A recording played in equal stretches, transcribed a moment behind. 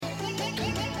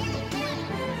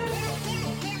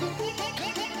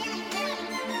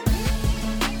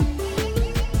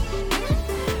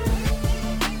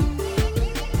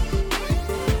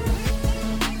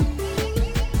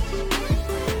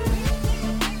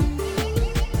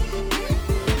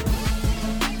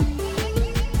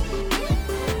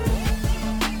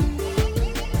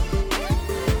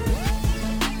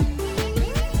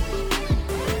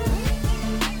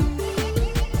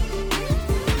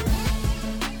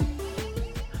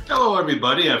Hello,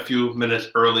 everybody. A few minutes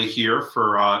early here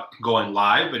for going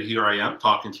live, but here I am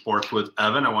talking sports with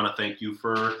Evan. I want to thank you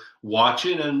for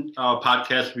watching, and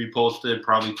podcast will be posted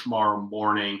probably tomorrow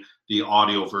morning, the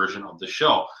audio version of the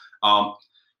show.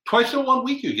 Twice in 1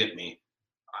 week you get me.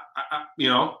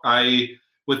 I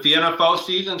with the NFL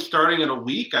season starting in a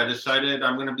week, I decided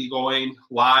I'm going to be going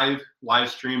live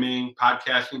streaming,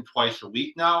 podcasting twice a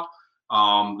week now.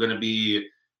 I'm going to be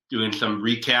doing some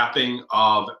recapping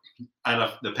of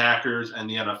the Packers and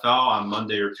the NFL on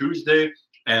Monday or Tuesday,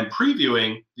 and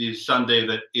previewing the Sunday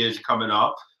that is coming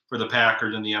up for the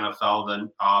Packers and the NFL then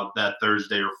that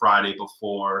Thursday or Friday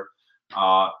before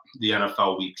the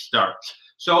NFL week starts.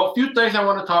 So a few things I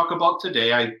want to talk about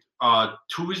today.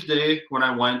 Tuesday when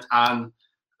I went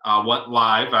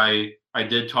live, I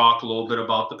did talk a little bit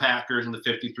about the Packers and the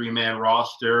 53-man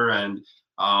roster and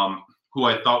who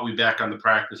I thought would be back on the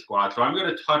practice squad. So I'm going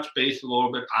to touch base a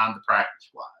little bit on the practice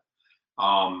squad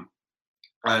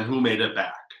and who made it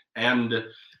back. And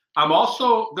I'm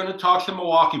also going to talk to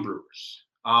Milwaukee Brewers.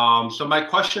 So my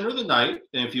question of the night,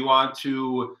 and if you want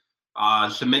to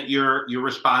submit your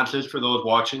responses for those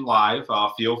watching live,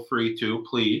 feel free to,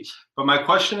 please. But my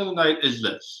question of the night is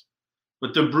this.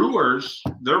 With the Brewers,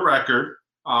 their record,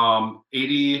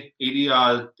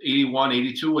 81,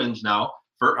 82 wins now,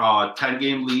 for a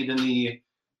 10-game lead in the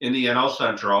NL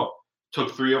Central,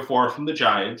 took 3 or 4 from the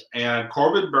Giants, and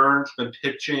Corbin Burnes been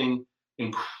pitching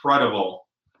incredible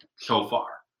so far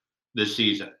this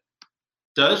season.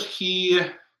 Does he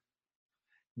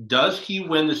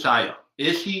win the Cy Young?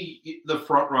 Is he the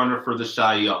front runner for the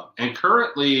Cy Young? And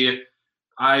currently,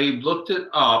 I looked it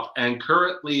up, and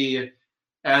currently,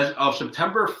 as of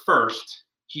September 1st,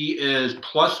 he is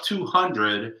plus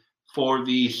 200 for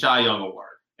the Cy Young Award.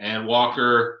 And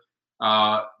Walker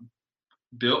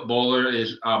Bowler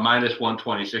is minus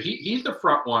 120. So he's the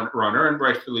front runner, and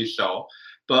rightfully so.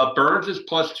 But Burnes is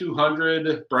plus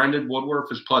 200. Brandon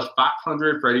Woodruff is plus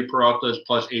 500. Freddie Peralta is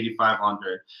plus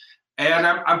 8,500. And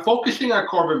I'm focusing on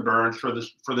Corbin Burnes for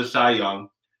the Cy Young,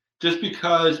 just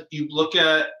because you look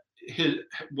at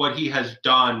what he has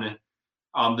done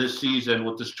this season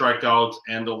with the strikeouts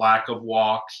and the lack of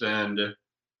walks and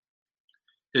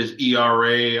his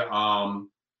ERA.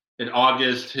 In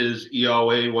August, his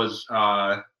ERA was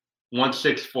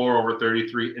 1.64 over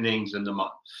 33 innings in the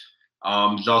month.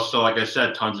 He's also, like I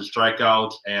said, tons of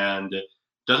strikeouts and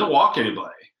doesn't walk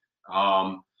anybody.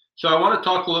 So I want to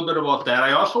talk a little bit about that.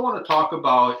 I also want to talk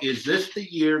about, is this the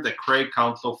year that Craig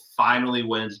Counsell finally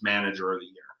wins Manager of the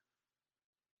Year?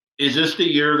 Is this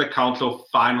the year that Counsell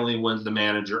finally wins the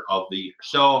Manager of the Year?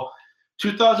 So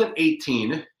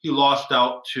 2018, he lost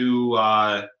out to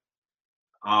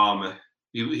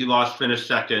He finished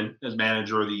second as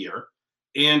Manager of the Year.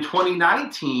 In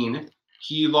 2019,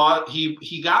 he got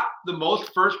the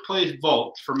most first place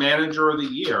votes for Manager of the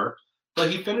Year,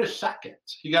 but he finished second.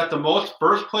 He got the most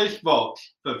first place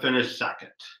votes, but finished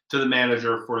second to the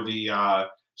manager for the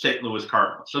St. Louis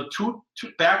Cardinals. So two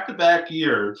back-to-back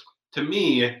years, to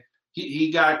me, he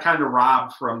got kind of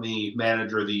robbed from the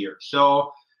Manager of the Year.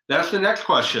 So that's the next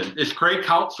question. Is Craig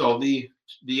Counsell the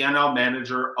NL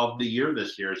Manager of the Year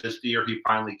this year? Is this the year he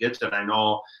finally gets it? I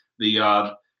know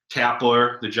the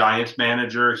Tapler, the Giants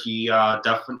manager, he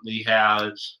definitely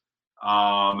has,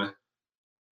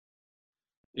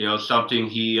 something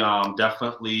he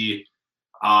definitely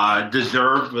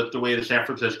deserved with the way the San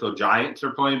Francisco Giants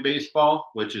are playing baseball,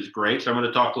 which is great. So I'm going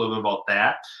to talk a little bit about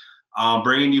that.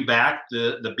 Bringing you back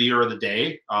the beer of the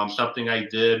day. Something I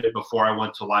did before I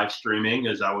went to live streaming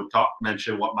is I would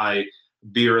mention what my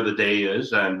beer of the day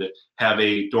is and have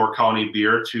a Door County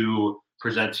beer to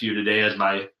present to you today as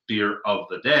my beer of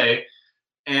the day.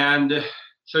 And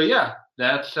so, yeah,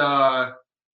 that's where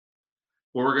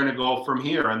we're going to go from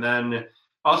here. And then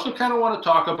also kind of want to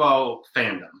talk about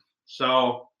fandom.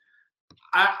 So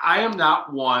I am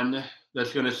not one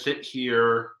that's going to sit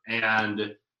here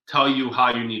and tell you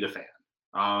how you need a fan.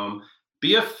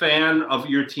 Be a fan of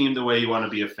your team the way you want to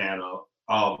be a fan of.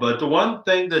 But the one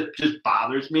thing that just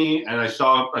bothers me, and I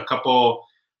saw a couple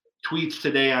tweets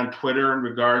today on Twitter in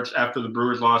regards after the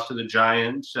Brewers lost to the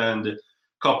Giants and a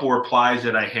couple replies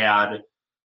that I had.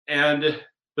 And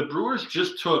the Brewers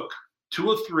just took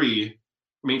 3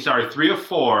 of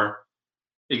 4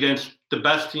 against the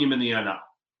best team in the NL.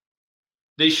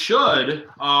 They should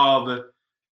have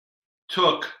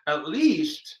took at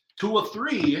least 2 or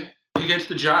 3 against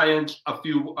the Giants a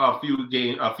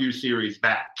few series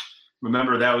back.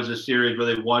 Remember, that was a series where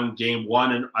they won game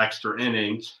 1 in extra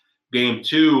innings. Game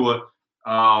 2,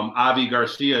 Avi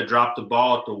Garcia dropped the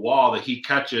ball at the wall that he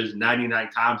catches 99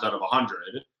 times out of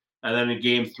 100. And then in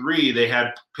game 3, they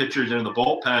had pitchers in the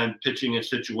bullpen pitching in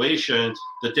situations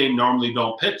that they normally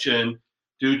don't pitch in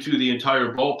due to the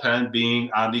entire bullpen being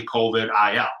on the COVID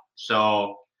IL.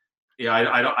 So,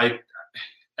 yeah,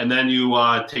 and then you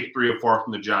take 3 or 4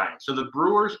 from the Giants. So the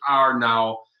Brewers are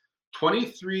now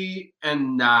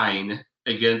 23-9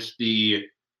 against the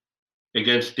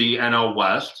NL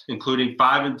West, including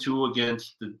 5-2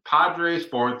 against the Padres,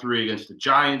 4-3 against the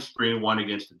Giants, 3-1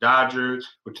 against the Dodgers,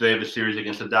 which they have a series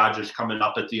against the Dodgers coming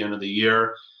up at the end of the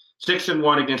year,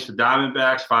 6-1 against the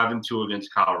Diamondbacks, 5-2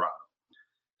 against Colorado.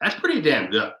 That's pretty damn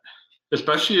good,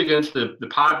 especially against the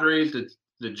Padres,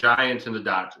 the Giants, and the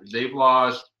Dodgers. They've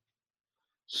lost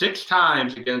 6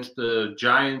 times against the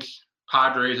Giants,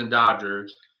 Padres, and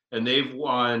Dodgers, and they've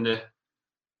won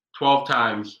 12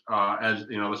 times, so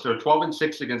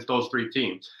 12-6 against those 3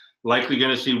 teams. Likely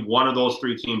going to see one of those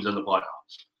 3 teams in the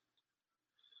playoffs.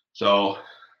 So,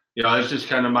 that's just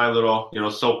kind of my little,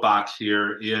 soapbox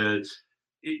here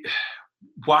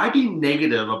why be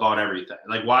negative about everything?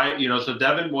 Like, why, so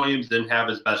Devin Williams didn't have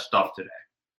his best stuff today.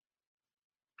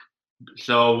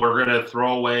 So we're going to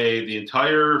throw away the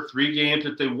entire 3 games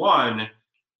that they won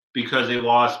because they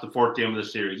lost the 4th game of the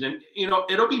series. And,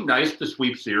 it'll be nice to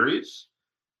sweep series.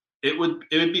 It would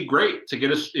be great to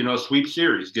get a sweep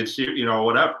series,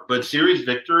 whatever. But series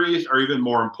victories are even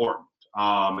more important.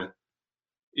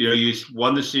 You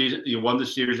won the season. You won the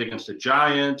series against the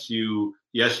Giants. You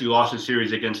lost the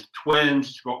series against the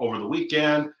Twins over the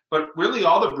weekend. But really,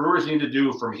 all the Brewers need to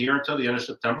do from here until the end of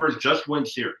September is just win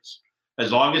series.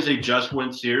 As long as they just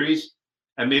win series,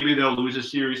 and maybe they'll lose a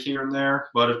series here and there.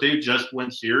 But if they just win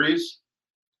series,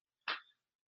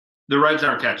 the Reds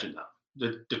aren't catching them.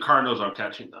 The Cardinals aren't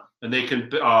catching them. And they can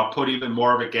put even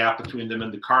more of a gap between them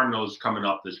and the Cardinals coming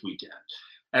up this weekend.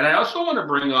 And I also want to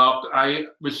bring up, I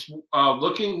was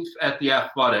looking at The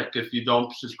Athletic. If you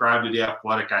don't subscribe to The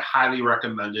Athletic, I highly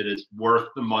recommend it. It's worth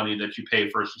the money that you pay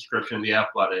for a subscription to The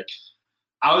Athletic.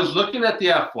 I was looking at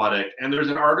The Athletic, and there's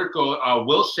an article,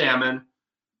 Will Salmon,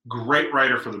 great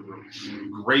writer for the Brewers,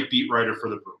 great beat writer for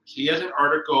the Brewers. He has an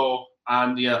article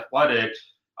on The Athletic,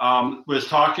 was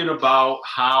talking about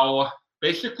how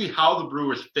the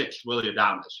Brewers fixed Willy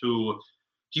Adames, who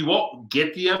he won't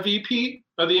get the MVP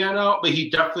of the NL, but he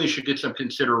definitely should get some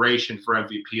consideration for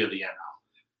MVP of the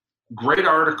NL. Great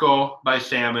article by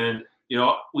Salmon.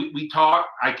 We talked.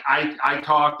 I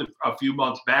talked a few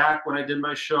months back when I did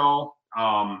my show,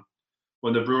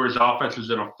 when the Brewers' offense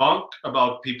was in a funk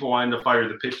about people wanting to fire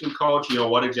the pitching coach.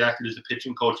 What exactly does the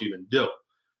pitching coach even do?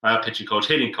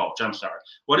 Hitting coach. I'm sorry.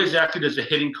 What exactly does the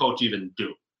hitting coach even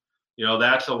do?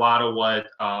 That's a lot of what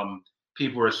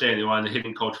people were saying. They wanted the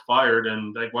hitting coach fired,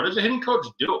 and what does the hitting coach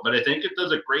do? But I think it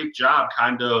does a great job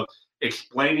kind of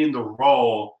explaining the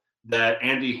role that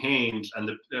Andy Haynes and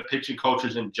the pitching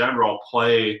coaches in general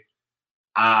play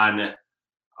on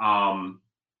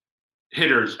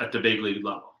hitters at the big league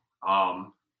level.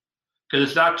 Because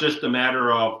it's not just a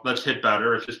matter of let's hit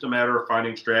better. It's just a matter of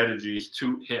finding strategies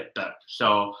to hit better.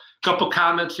 So a couple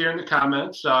comments here in the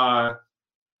comments.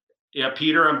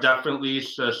 Peter, I'm definitely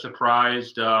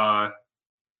surprised that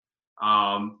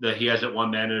he hasn't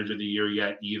won Manager of the Year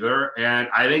yet either. And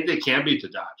I think they can beat the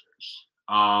Dodgers.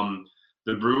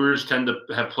 The Brewers tend to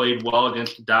have played well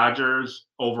against the Dodgers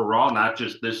overall, not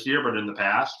just this year, but in the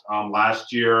past.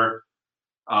 Last year,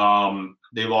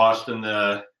 they lost in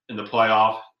the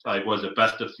playoff. Was it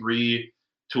best of 3,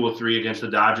 2-3 against the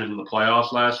Dodgers in the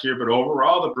playoffs last year? But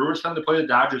overall, the Brewers tend to play the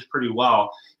Dodgers pretty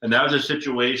well. And that was a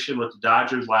situation with the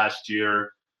Dodgers last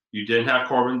year. You didn't have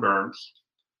Corbin Burns.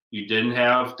 You didn't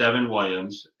have Devin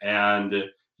Williams. And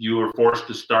you were forced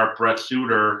to start Brett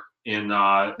Suter in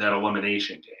that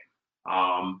elimination game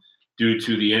due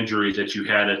to the injuries that you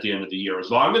had at the end of the year.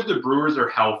 As long as the Brewers are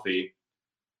healthy,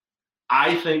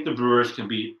 I think the Brewers can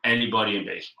beat anybody in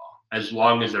baseball as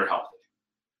long as they're healthy.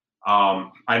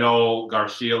 I know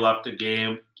Garcia left the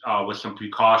game with some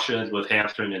precautions with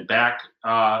hamstring and back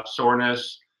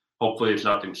soreness. Hopefully it's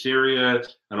nothing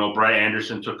serious. I know Brett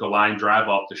Anderson took a line drive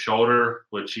off the shoulder,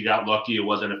 which he got lucky. It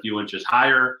wasn't a few inches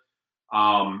higher.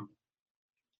 But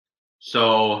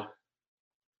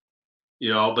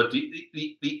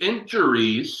the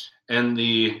injuries and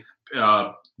the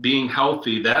being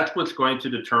healthy, that's what's going to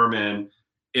determine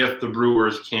if the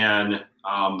Brewers can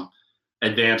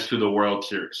advance to the World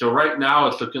Series. So right now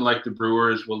it's looking like the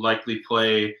Brewers will likely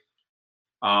play,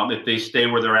 if they stay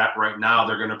where they're at right now,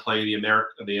 they're going to play the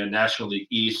National League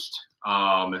East.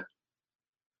 They're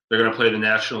going to play the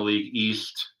National League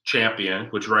East champion,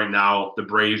 which right now the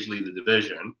Braves lead the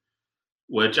division,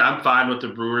 which I'm fine with the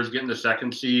Brewers getting the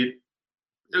 2nd seed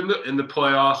in the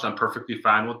playoffs. I'm perfectly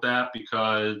fine with that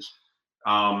because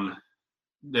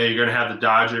they're going to have the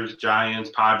Dodgers,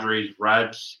 Giants, Padres,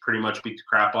 Reds pretty much beat the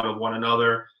crap out of one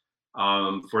another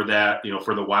for that,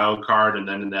 for the wild card, and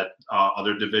then in that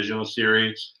other divisional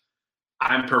series.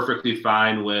 I'm perfectly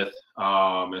fine with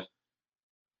I'm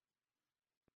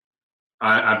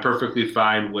perfectly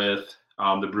fine with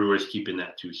the Brewers keeping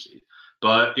that 2 seed.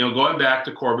 But going back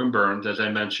to Corbin Burnes, as I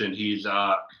mentioned, he's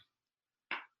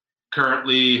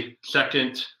currently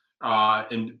second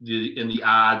in the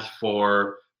odds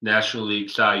for National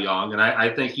League Cy Young, and I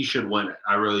think he should win it.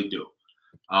 I really do.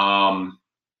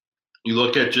 You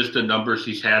look at just the numbers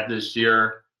he's had this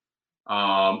year.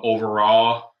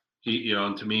 Overall,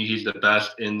 to me, he's the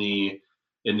best in the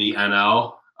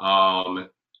NL.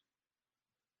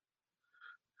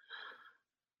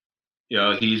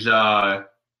 He's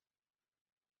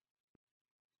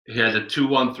he has a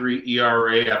 2.13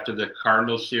 ERA after the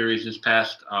Cardinals series this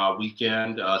past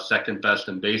weekend, second best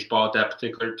in baseball at that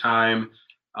particular time.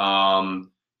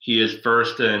 He is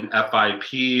first in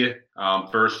FIP,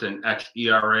 first in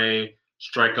xERA,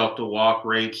 strikeout to walk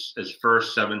rates is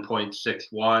first,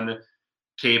 7.61,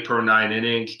 K per 9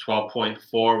 innings,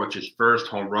 12.4, which is first,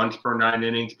 home runs per 9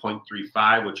 innings,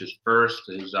 0.35, which is first,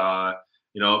 is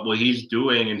what he's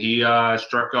doing, and he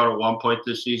struck out at one point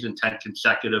this season, 10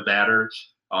 consecutive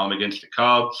batters against the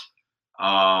Cubs.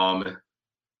 To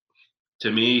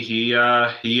me, he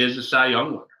is a Cy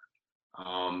Young winner.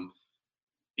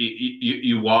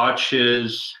 You watch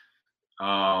his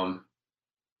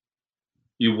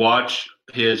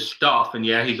stuff, and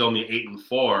yeah, he's only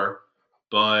 8-4,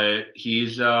 but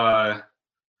he's 8-4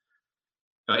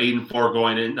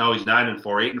 going in. No, he's 9-4,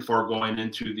 8-4 going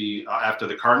into the after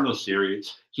the Cardinals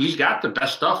series. He's got the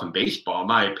best stuff in baseball, in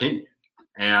my opinion,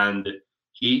 and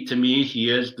to me, he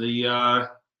is the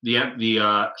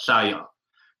Cy Young.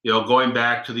 Going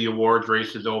back to the awards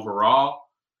races overall,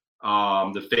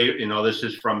 this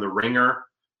is from the Ringer.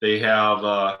 They have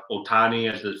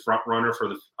Ohtani as the front runner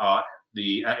for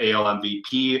the AL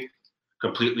MVP.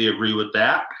 Completely agree with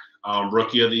that.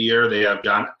 Rookie of the year, they have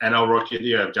NL Rookie of the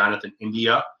year, have Jonathan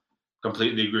India.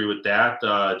 Completely agree with that.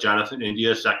 Jonathan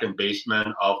India, second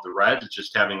baseman of the Reds,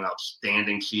 just having an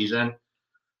outstanding season.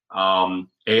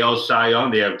 AL Cy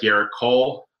Young, they have Garrett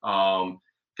Cole.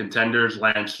 Contenders,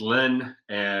 Lance Lynn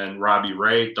and Robbie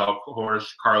Ray. Dark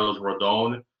horse, Carlos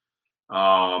Rodon.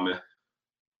 AL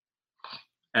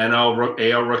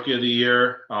Rookie of the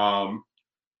Year,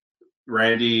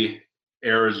 Randy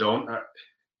Arizona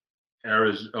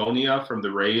from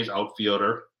the Rays,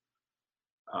 outfielder.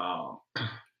 NL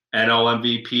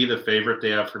MVP, the favorite,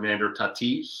 they have Fernando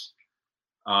Tatis.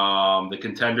 The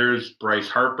contenders, Bryce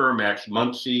Harper, Max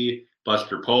Muncy,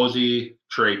 Buster Posey,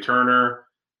 Trey Turner,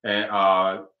 and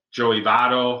Joey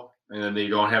Votto, and then they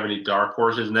don't have any dark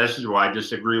horses. And this is what I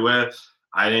disagree with.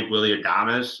 I think Willy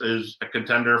Adames is a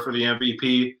contender for the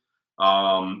MVP.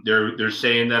 They're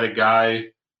saying that a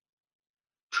guy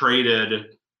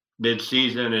traded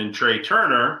mid-season and Trey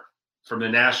Turner from the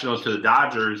Nationals to the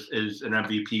Dodgers is an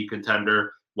MVP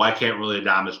contender. Why can't Willy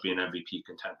Adames be an MVP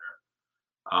contender?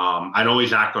 I know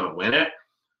he's not going to win it,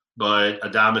 but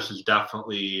Adames is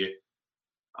definitely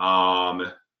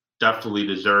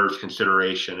deserves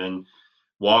consideration. And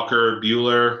Walker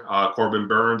Buehler, Corbin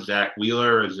Burnes, Zach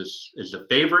Wheeler is the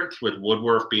favorite, with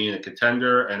Woodworth being a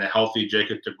contender and a healthy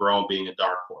Jacob deGrom being a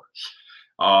dark horse.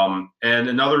 And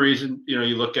another reason,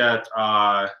 you look at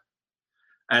NL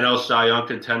Cy Young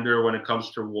contender when it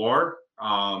comes to WAR.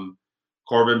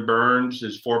 Corbin Burnes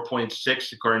is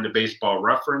 4.6 according to Baseball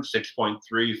Reference, 6.3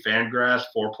 Fangraphs,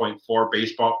 4.4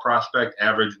 Baseball Prospect.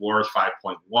 Average WAR is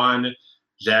 5.1.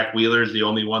 Zach Wheeler is the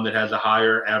only one that has a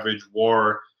higher average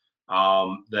WAR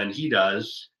than he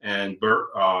does, and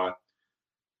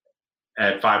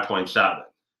at 5.7.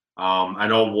 I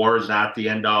know WAR is not the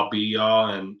end-all, be-all,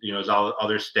 and there's all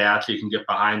other stats you can get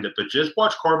behind it, but just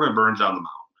watch Corbin Burnes on the mound.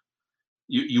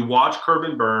 You watch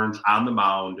Corbin Burnes on the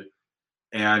mound,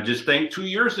 and just think 2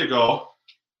 years ago,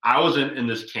 I wasn't in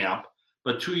this camp,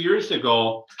 but 2 years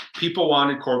ago, people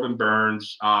wanted Corbin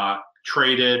Burnes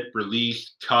traded,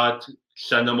 released, cut,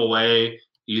 send him away.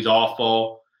 He's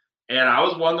awful. And I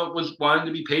was one that was wanting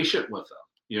to be patient with him.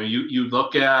 You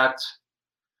look at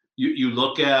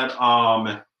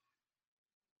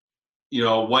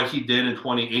what he did in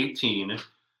 2018.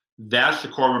 That's the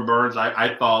Corbin Burnes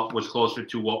I thought was closer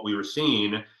to what we were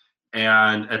seeing.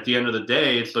 And at the end of the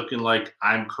day, it's looking like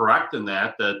I'm correct in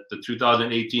that the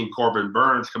 2018 Corbin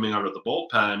Burnes coming out of the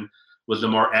bullpen was the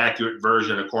more accurate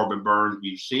version of Corbin Burnes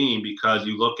we've seen, because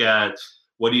you look at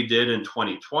what he did in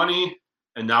 2020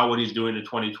 and now what he's doing in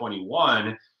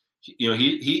 2021.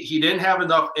 He didn't have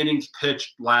enough innings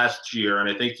pitched last year, and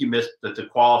I think he missed the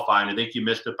qualifying. I think he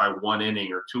missed it by 1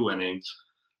 inning or 2 innings.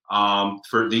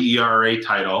 for the ERA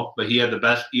title, but he had the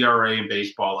best ERA in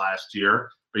baseball last year,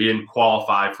 but he didn't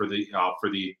qualify for the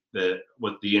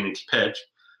with the innings pitched.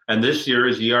 And this year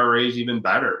his ERA is even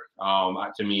better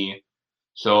to me.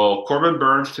 So Corbin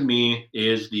Burnes to me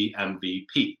is the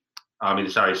MVP.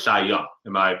 Cy Young,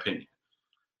 in my opinion.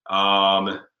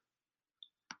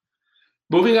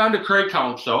 Moving on to Craig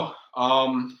Counsell.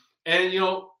 And,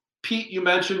 Pete, you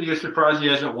mentioned you're surprised he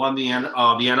hasn't won the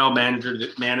NL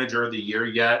Manager of the Year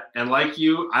yet. And like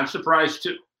you, I'm surprised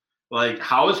too. Like,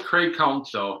 how is Craig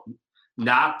Counsell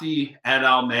not the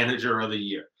NL Manager of the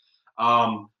Year?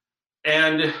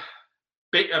 And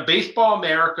Baseball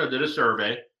America did a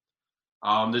survey.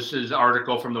 This is an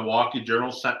article from the Milwaukee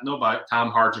Journal-Sentinel by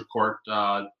Tom Hargicourt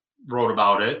wrote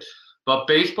about it. But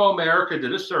Baseball America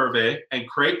did a survey, and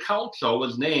Craig Counsell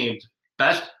was named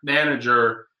best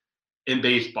manager in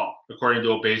baseball, according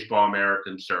to a Baseball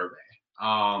American survey.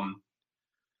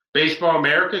 Baseball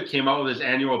America came out with its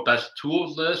annual best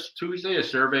tools list Tuesday, a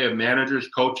survey of managers,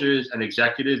 coaches, and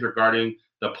executives regarding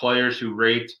the players who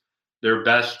rate their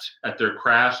best at their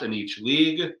crafts in each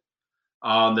league.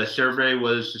 The survey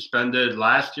was suspended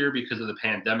last year because of the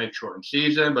pandemic-shortened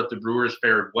season, but the Brewers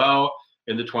fared well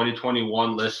in the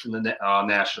 2021 list in the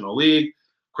National League.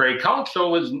 Craig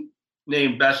Counsell was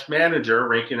named best manager,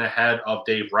 ranking ahead of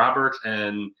Dave Roberts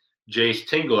and Jace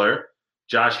Tingler.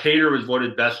 Josh Hader was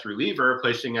voted best reliever,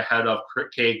 placing ahead of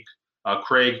Craig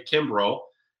Kimbrell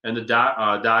and the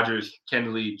Dodgers'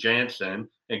 Kenley Jansen.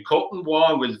 And Colton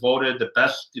Wong was voted the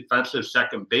best defensive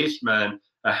second baseman,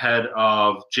 ahead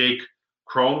of Jake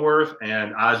Cronenworth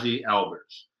and Ozzie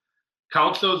Albers.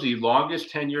 Counsell is the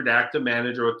longest tenured active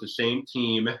manager with the same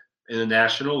team in the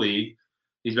National League.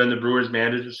 He's been the Brewers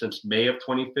manager since May of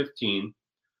 2015.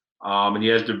 And he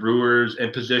has the Brewers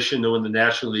in position to win the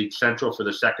National League Central for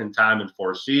the second time in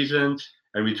 4 seasons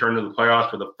and return to the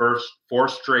playoffs for the first 4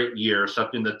 straight year,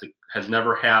 something that has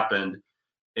never happened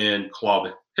in club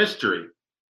history.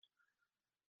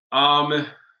 I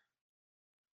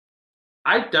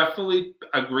definitely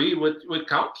agree with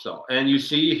Counsell. And you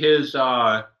see his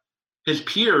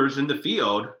peers in the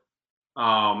field,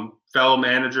 fellow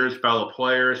managers, fellow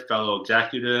players, fellow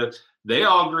executives, they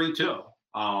all agree too.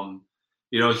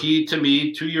 He, to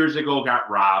me, 2 years ago got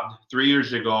robbed. 3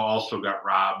 years ago also got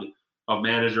robbed of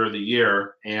Manager of the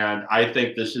Year. And I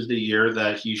think this is the year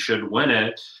that he should win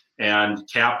it. And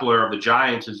Kapler of the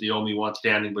Giants is the only one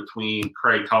standing between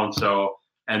Craig Counsell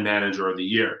and Manager of the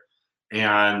Year.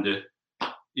 And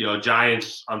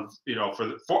Giants,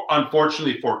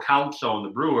 unfortunately for Counsell and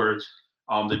the Brewers,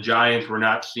 the Giants were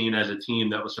not seen as a team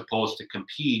that was supposed to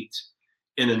compete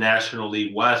in the National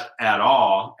League West at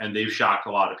all, and they've shocked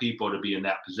a lot of people to be in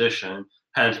that position,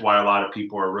 hence why a lot of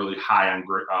people are really high on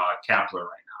Kapler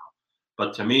right now.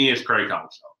 But to me, it's Craig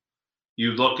Counsell.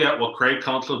 You look at what Craig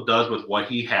Counsell does with what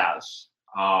he has.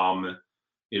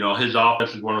 His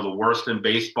offense is one of the worst in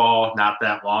baseball not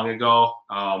that long ago,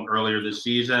 earlier this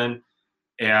season,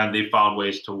 and they found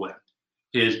ways to win.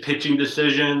 His pitching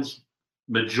decisions,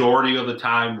 majority of the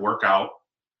time, work out.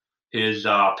 His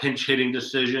pinch hitting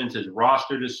decisions, his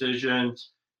roster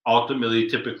decisions, ultimately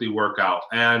typically work out.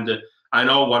 And I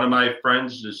know one of my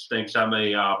friends just thinks I'm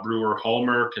a Brewer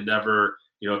homer, can never,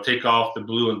 take off the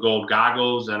blue and gold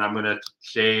goggles, and I'm going to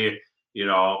say,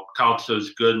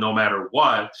 Counsell's good no matter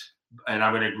what, and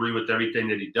I'm going to agree with everything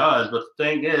that he does. But the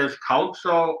thing is,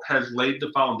 Counsell has laid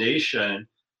the foundation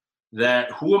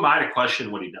that who am I to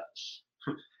question what he does?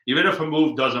 Even if a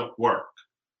move doesn't work,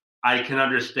 I can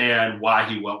understand why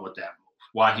he went with that move,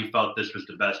 why he felt this was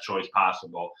the best choice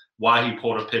possible, why he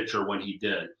pulled a pitcher when he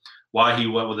did, why he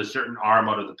went with a certain arm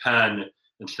out of the pen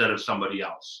instead of somebody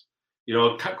else.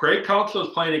 Craig Counsell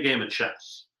is playing a game of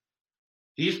chess.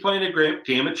 He's playing a great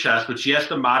game of chess, but he has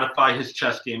to modify his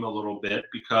chess game a little bit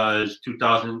because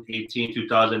 2018,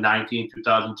 2019,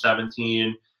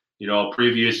 2017,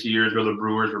 previous years where the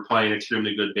Brewers were playing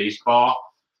extremely good baseball,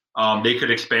 they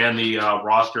could expand the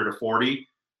roster to 40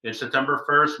 in September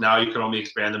 1st. Now you can only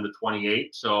expand them to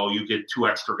 28, so you get 2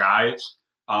 extra guys.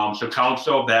 So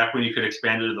Counsell, back when you could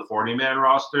expand it to the 40-man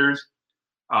rosters,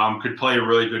 could play a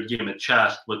really good game of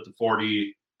chess with the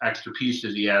 40 extra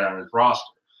pieces he had on his roster.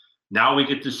 Now we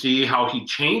get to see how he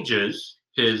changes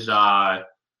his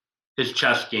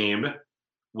chess game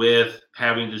with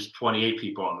having just 28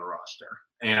 people on the roster.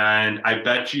 And I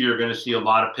bet you're going to see a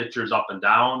lot of pitchers up and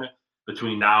down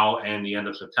between now and the end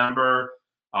of September.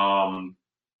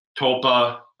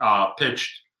 Topa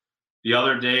pitched the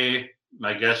other day.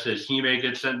 My guess is he may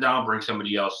get sent down, bring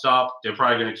somebody else up. They're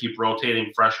probably going to keep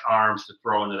rotating fresh arms to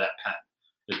throw into that pen.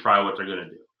 Is probably what they're going to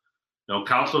do.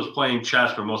 Counsell's playing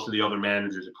chess, but most of the other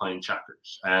managers are playing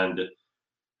checkers. And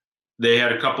They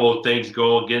had a couple of things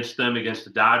go against them against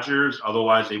the Dodgers.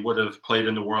 Otherwise, they would have played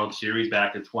in the World Series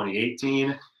back in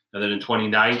 2018. And then in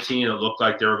 2019, it looked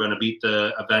like they were going to beat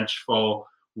the eventual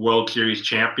World Series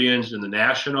champions in the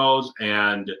Nationals.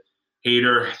 And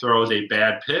Hader throws a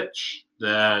bad pitch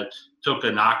that took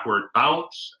an awkward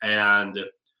bounce, and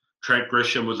Trent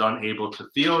Grisham was unable to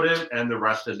field it. And the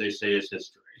rest, as they say, is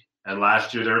history. And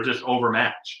last year, they were just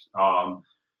overmatched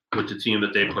with the team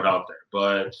that they put out there.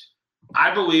 But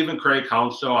I believe in Craig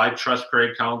Counsell. I trust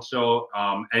Craig Counsell.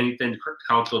 Anything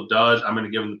Counsell does, I'm going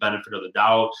to give him the benefit of the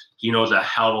doubt. He knows a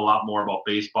hell of a lot more about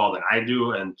baseball than I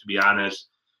do, and to be honest,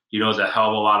 he knows a hell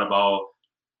of a lot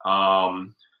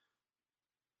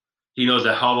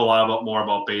more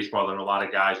about baseball than a lot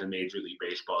of guys in Major League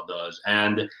Baseball does.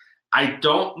 And I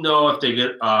don't know if they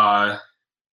get.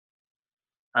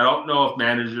 I don't know if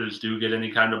managers do get any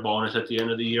kind of bonus at the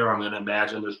end of the year. I'm going to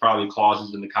imagine there's probably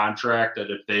clauses in the contract that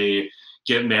if they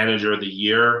get manager of the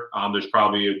year, there's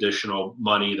probably additional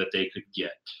money that they could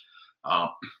get.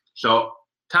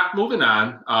 Moving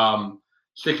on,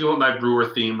 sticking with my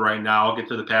Brewer theme right now, I'll get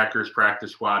to the Packers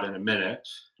practice squad in a minute.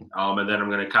 And then I'm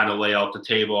going to kind of lay out the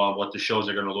table on what the shows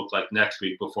are going to look like next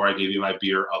week before I give you my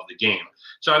beer of the game.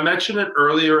 So I mentioned it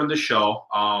earlier in the show.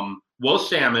 Will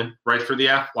Salmon, writes for The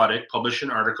Athletic, published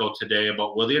an article today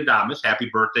about Willy Adames.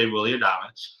 Happy birthday, Willy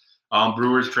Adames.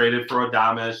 Brewers traded for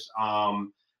Adames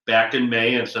back in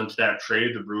May, and since that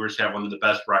trade, the Brewers have one of the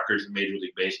best records in Major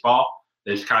League Baseball.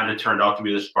 This kind of turned out to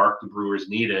be the spark the Brewers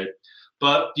needed.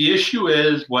 But the issue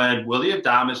is when Willy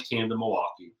Adames came to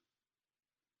Milwaukee,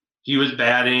 he was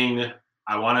batting,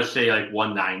 I want to say, like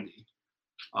 190.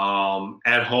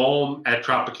 At home at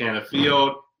Tropicana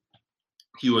Field,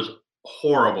 he was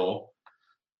horrible.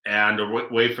 And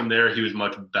away from there, he was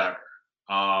much better.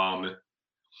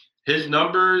 His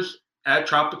numbers at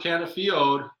Tropicana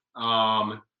Field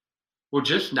were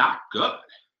just not good.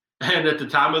 And at the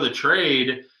time of the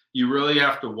trade, you really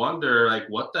have to wonder, like,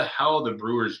 what the hell are the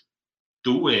Brewers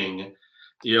doing?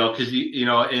 Because, in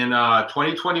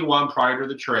 2021, prior to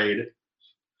the trade,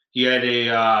 he had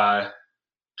a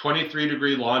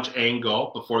 23-degree launch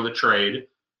angle before the trade,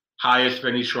 highest of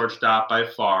any shortstop by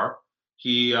far.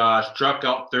 He struck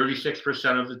out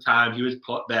 36% of the time he was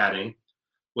batting.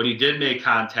 When he did make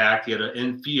contact, he had an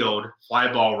infield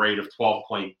fly ball rate of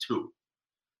 12.2.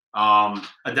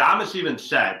 Adames even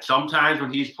said sometimes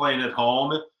when he's playing at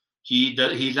home,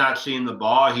 he's not seeing the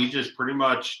ball. He's just pretty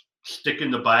much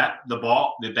sticking the bat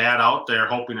out there,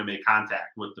 hoping to make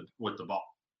contact with the ball.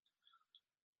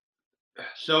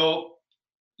 So,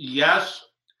 yes,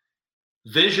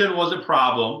 vision was a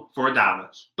problem for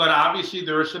Adames, but obviously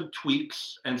there were some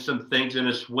tweaks and some things in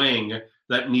his swing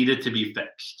that needed to be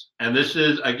fixed. And this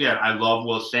is, again, I love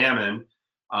Will Salmon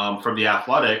from The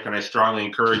Athletic, and I strongly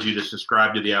encourage you to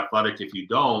subscribe to The Athletic if you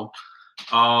don't.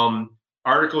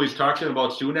 Article he's talking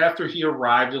about soon after he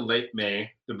arrived in late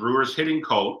May, the Brewers hitting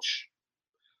coach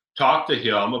talked to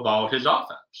him about his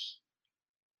offense.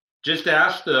 Just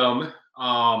asked him,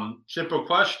 simple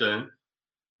question,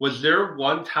 was there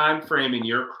one time frame in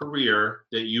your career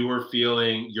that you were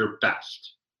feeling your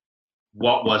best?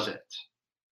 What was it?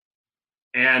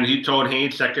 And he told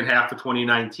Haynes second half of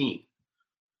 2019.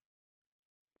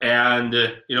 And,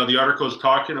 the article is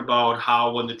talking about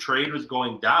how when the trade was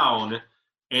going down,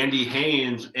 Andy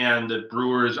Haynes and the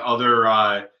Brewers'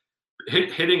 other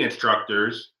hitting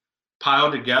instructors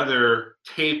piled together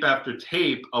tape after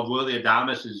tape of Willy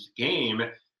Adames' game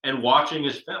and watching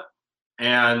his film.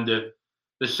 And the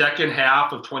second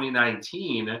half of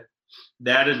 2019,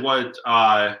 that is what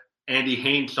Andy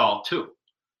Haynes saw too,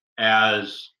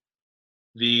 as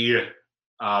the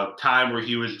time where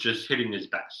he was just hitting his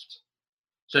best.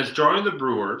 Since joining the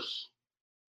Brewers,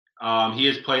 he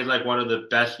has played like one of the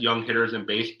best young hitters in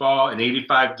baseball. In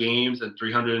 85 games and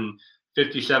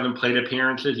 357 plate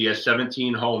appearances, he has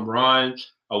 17 home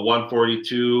runs, a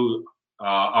 142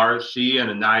 RC,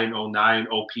 and a 909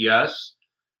 OPS.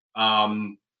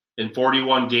 In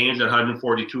 41 games and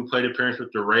 142 plate appearances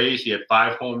with the Rays, he had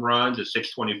 5 home runs, a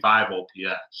 625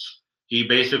 OPS. He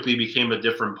basically became a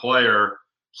different player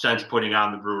since putting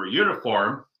on the Brewer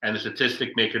uniform, and the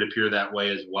statistics make it appear that way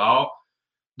as well.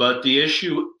 But the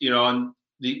issue, and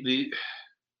the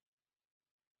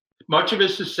much of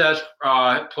his success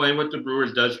playing with the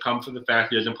Brewers does come from the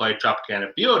fact he doesn't play at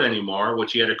Tropicana Field anymore,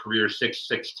 which he had a career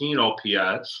 616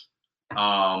 OPS.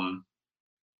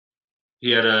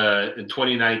 In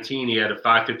 2019, he had a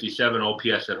 557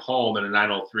 OPS at home and a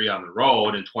 903 on the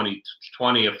road. In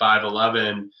 2020, a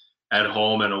 511 at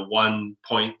home and a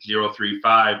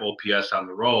 1.035 OPS on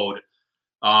the road.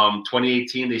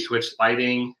 2018, they switched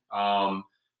lighting, and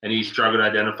he struggled to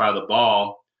identify the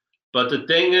ball. But the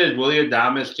thing is, Willie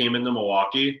Adames came into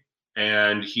Milwaukee,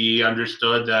 and he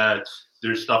understood that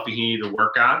there's stuff he needed to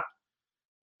work on.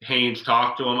 Haynes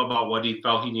talked to him about what he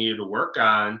felt he needed to work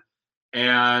on,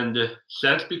 and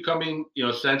since becoming,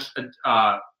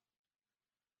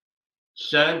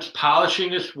 since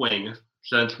polishing his swing,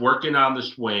 since working on the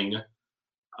swing,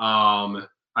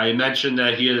 I mentioned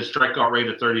that he had a strikeout rate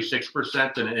of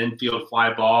 36% and an infield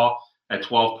fly ball at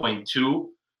 12.2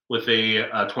 with a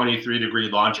 23-degree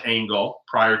launch angle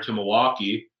prior to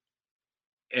Milwaukee.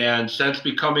 And since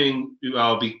becoming,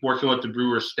 working with the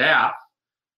Brewers staff,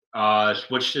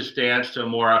 switched his stance to a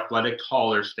more athletic,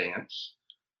 taller stance.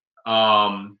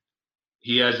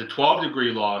 He has a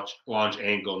 12-degree launch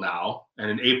angle now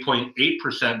and an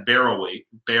 8.8%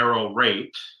 barrel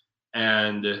rate.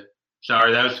 And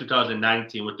sorry, that was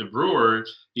 2019. With the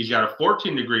Brewers, he's got a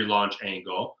 14-degree launch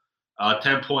angle,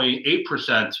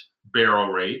 10.8% barrel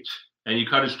rate, and he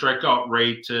cut his strikeout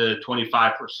rate to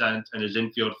 25% and his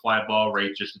infield fly ball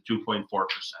rate just to 2.4%.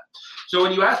 So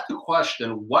when you ask the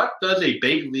question, what does a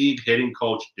big league hitting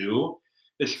coach do?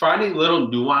 It's finding little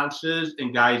nuances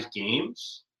in guys'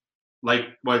 games, like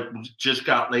what just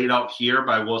got laid out here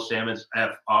by Will Salmon's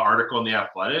article in The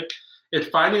Athletic. It's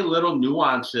finding little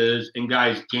nuances in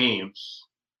guys' games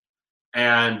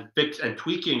and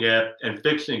tweaking it and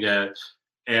fixing it,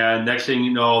 and next thing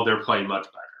you know, they're playing much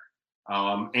better.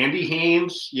 Andy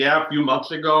Haynes, a few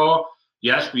months ago,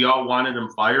 yes, we all wanted him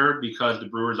fired because the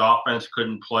Brewers' offense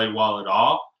couldn't play well at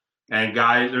all. And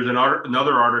guys, there's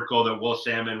another article that Will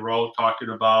Salmon wrote talking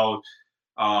about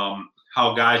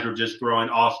how guys were just throwing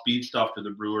off-speed stuff to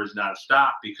the Brewers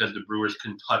nonstop because the Brewers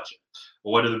couldn't touch it.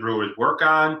 Well, what do the Brewers work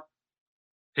on?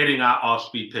 Hitting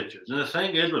off-speed pitches. And the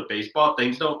thing is, with baseball,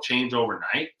 things don't change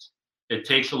overnight. It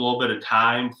takes a little bit of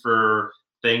time for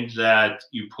things that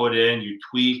you put in, you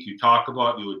tweak, you talk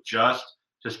about, you adjust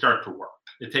to start to work.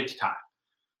 It takes time.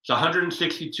 It's a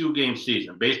 162-game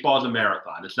season. Baseball is a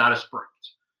marathon. It's not a sprint.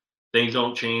 Things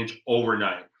don't change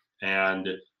overnight. And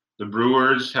the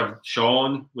Brewers have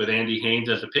shown with Andy Haynes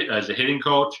as a hitting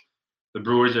coach, the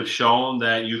Brewers have shown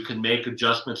that you can make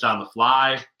adjustments on the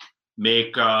fly,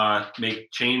 make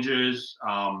changes,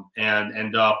 and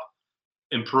end up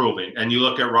improving. And you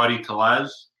look at Rowdy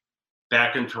Tellez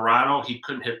back in Toronto, he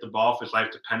couldn't hit the ball if his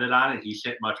life depended on it. He's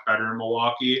hit much better in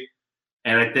Milwaukee.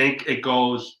 And I think it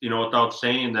goes, without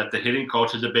saying that the hitting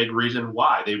coach is a big reason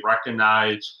why. They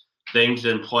recognize things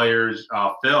in players'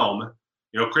 film.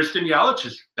 Christian Yelich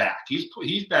is back.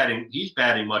 He's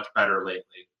batting much better lately.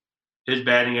 His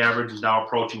batting average is now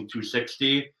approaching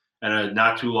 260, and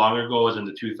not too long ago was in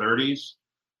the 230s.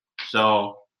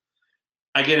 So,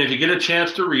 again, if you get a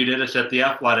chance to read it, it's at The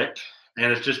Athletic,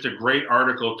 and it's just a great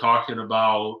article talking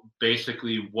about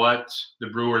basically what the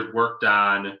Brewers worked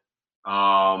on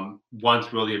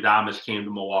once Willie Adames came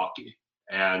to Milwaukee,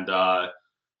 and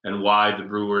why the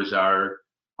Brewers are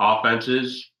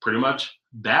offenses pretty much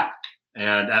back.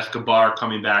 And Escobar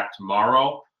coming back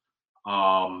tomorrow.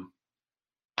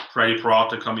 Freddie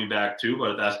Peralta coming back too,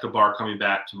 but with Escobar coming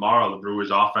back tomorrow, the Brewers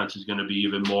offense is going to be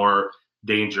even more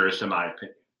dangerous in my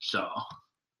opinion. So,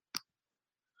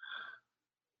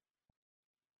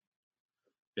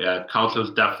 yeah,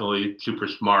 Counsell's definitely super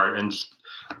smart. And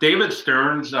David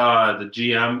Stearns, the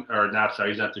GM,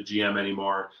 he's not the GM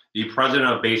anymore. The president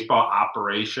of baseball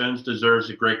operations deserves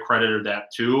a great credit of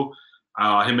that too.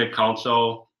 Him and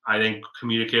Counsell, I think,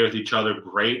 communicate with each other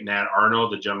great. Nat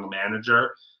Arnold, the general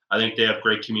manager, I think they have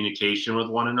great communication with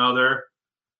one another.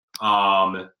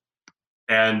 And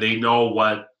they know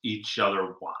what each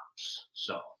other wants.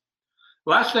 So,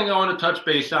 last thing I want to touch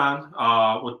base on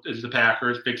is the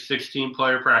Packers' big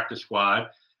 16-player practice squad.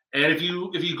 And if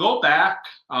you go back,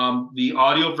 the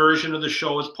audio version of the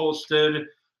show is posted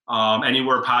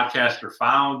anywhere podcasts are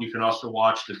found. You can also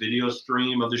watch the video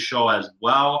stream of the show as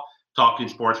well. Talking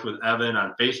Sports with Evan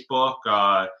on Facebook,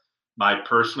 my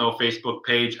personal Facebook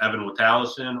page, Evan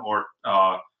Witalison, or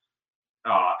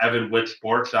Evan Witt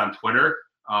Sports on Twitter.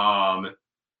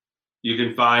 You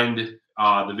can find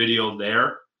the video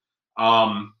there.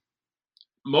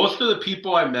 Most of the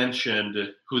people I mentioned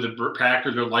who the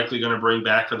Packers are likely going to bring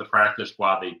back for the practice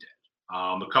squad, they did.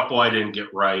 A couple I didn't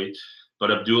get right, but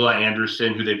Abdullah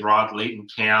Anderson, who they brought late in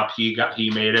camp, he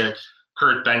made it.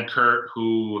 Kurt Benkert,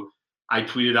 who I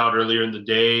tweeted out earlier in the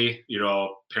day,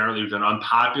 apparently it was an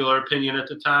unpopular opinion at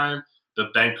the time,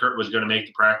 but Benkert was going to make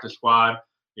the practice squad.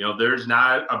 There's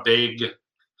not a big,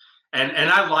 and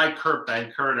I like Kurt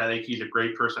Benkert. I think he's a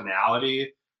great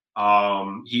personality.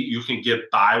 You can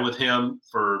get by with him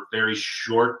for very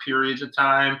short periods of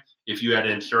time if you had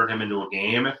to insert him into a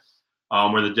game.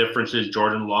 Where the difference is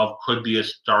Jordan Love could be a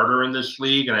starter in this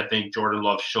league, and I think Jordan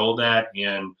Love showed that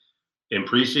in in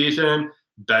preseason.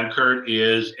 Benkert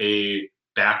is a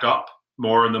backup,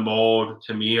 more in the mold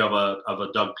to me of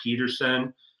a Doug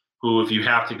Peterson, who if you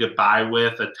have to get by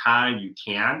with a time, you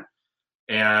can.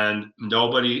 And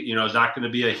nobody, is not going to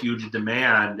be a huge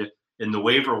demand in the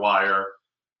waiver wire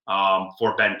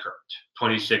for Benkert,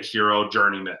 26-year-old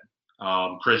journeyman.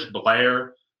 Chris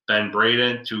Blair, Ben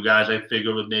Braden, two guys I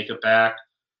figured would make it back.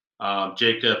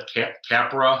 Jacob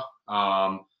Capra,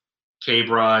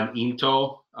 Kayvon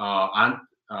Ento.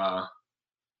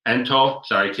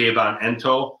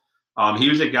 He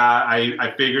was a guy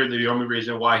I figured the only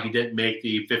reason why he didn't make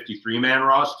the 53-man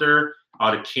roster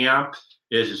out of camp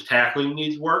is his tackling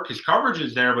needs work. His coverage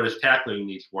is there, but his tackling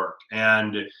needs work.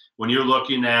 And when you're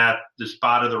looking at the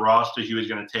spot of the roster he was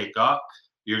going to take up,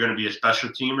 you're going to be a special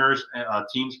teams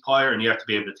player, and you have to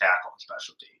be able to tackle in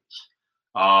special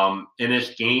teams.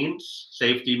 Ennis Gaines,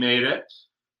 safety, made it.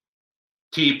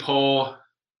 Tipo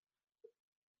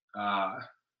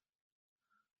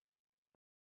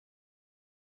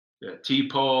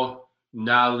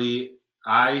Nali,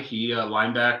 he a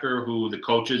linebacker who the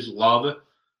coaches love.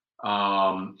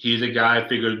 He's a guy I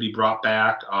figured would be brought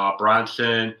back.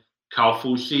 Bronson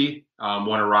Kaufusi,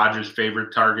 one of Rodgers'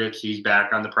 favorite targets. He's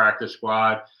back on the practice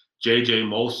squad. J.J.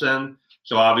 Molson.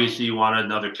 So obviously you wanted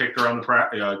another kicker on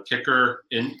the kicker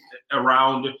in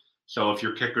around. So if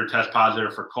your kicker tests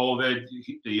positive for COVID,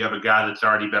 you have a guy that's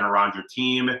already been around your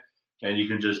team, and you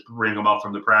can just bring him up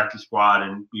from the practice squad,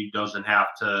 and he doesn't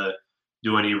have to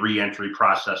do any re-entry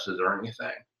processes or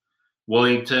anything.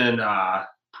 Wellington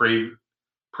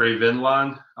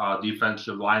Previnlan,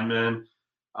 defensive lineman.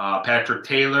 Patrick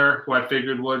Taylor, who I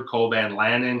figured would. Cole Van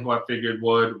Lannon, who I figured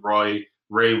would. Ray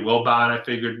Wilbon, I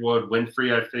figured would.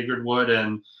 Winfrey, I figured would.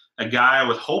 And a guy I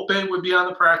was hoping would be on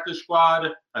the practice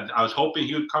squad. I was hoping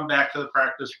he would come back to the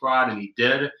practice squad, and he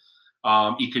did.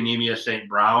 Economia St.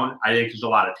 Brown. I think there's a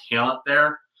lot of talent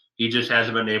there. He just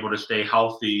hasn't been able to stay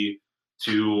healthy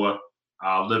to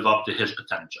live up to his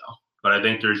potential. But I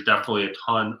think there's definitely a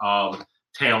ton of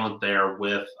talent there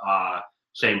with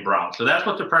St. Brown. So that's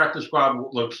what the practice squad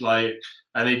looks like.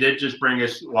 And they did just bring a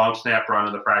long snapper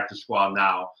onto the practice squad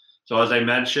now. So as I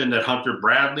mentioned, that Hunter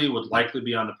Bradley would likely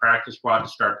be on the practice squad to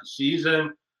start the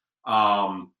season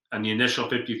on the initial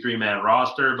 53-man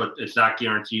roster, but it's not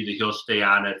guaranteed that he'll stay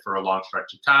on it for a long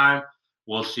stretch of time.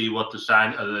 We'll see what the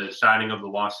signing of the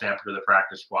long snapper to the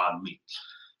practice squad means.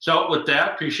 So with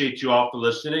that, appreciate you all for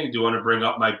listening. I do want to bring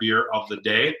up my beer of the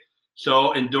day.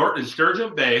 So in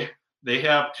Sturgeon Bay, they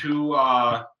have two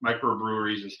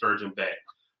microbreweries in Sturgeon Bay.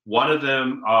 One of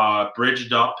them,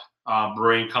 Bridged Up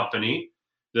Brewing Company.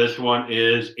 This one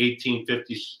is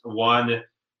 1851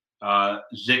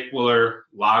 Zickwiller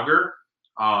Lager.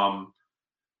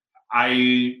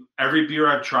 Every beer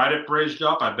I've tried at Bridged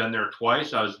Up, I've been there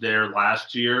twice. I was there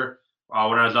last year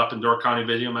when I was up in Door County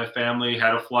visiting my family,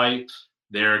 had a flight.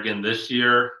 There again this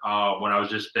year when I was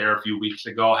just there a few weeks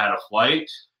ago, had a flight,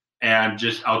 and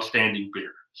just outstanding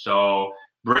beer. So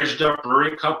Bridged Up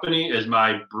Brewing Company is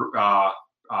my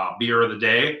beer of the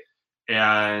day,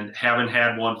 and haven't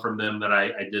had one from them that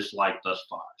I disliked thus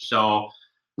far. So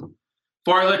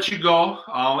before I let you go,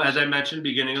 as I mentioned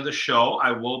beginning of the show,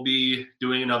 I will be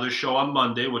doing another show on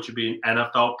Monday, which will be an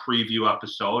NFL preview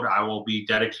episode. I will be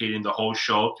dedicating the whole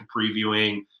show to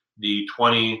previewing the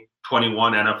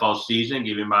 2021 NFL season,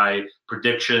 giving my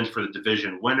predictions for the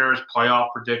division winners, playoff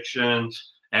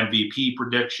predictions, MVP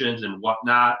predictions, and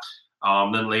whatnot.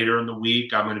 Then later in the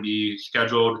week, I'm going to be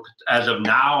scheduled, as of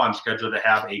now, I'm scheduled to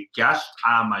have a guest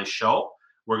on my show.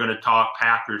 We're going to talk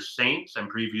Packers-Saints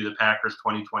and preview the Packers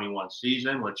 2021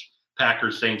 season, which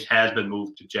Packers-Saints has been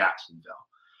moved to Jacksonville.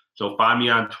 So find me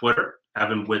on Twitter,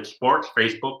 Evan Witt Sports,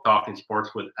 Facebook, Talking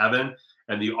Sports with Evan,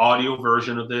 and the audio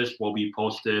version of this will be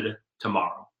posted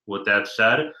tomorrow. With that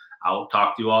said, I'll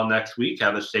talk to you all next week.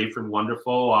 Have a safe and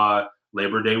wonderful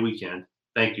Labor Day weekend.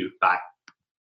 Thank you. Bye.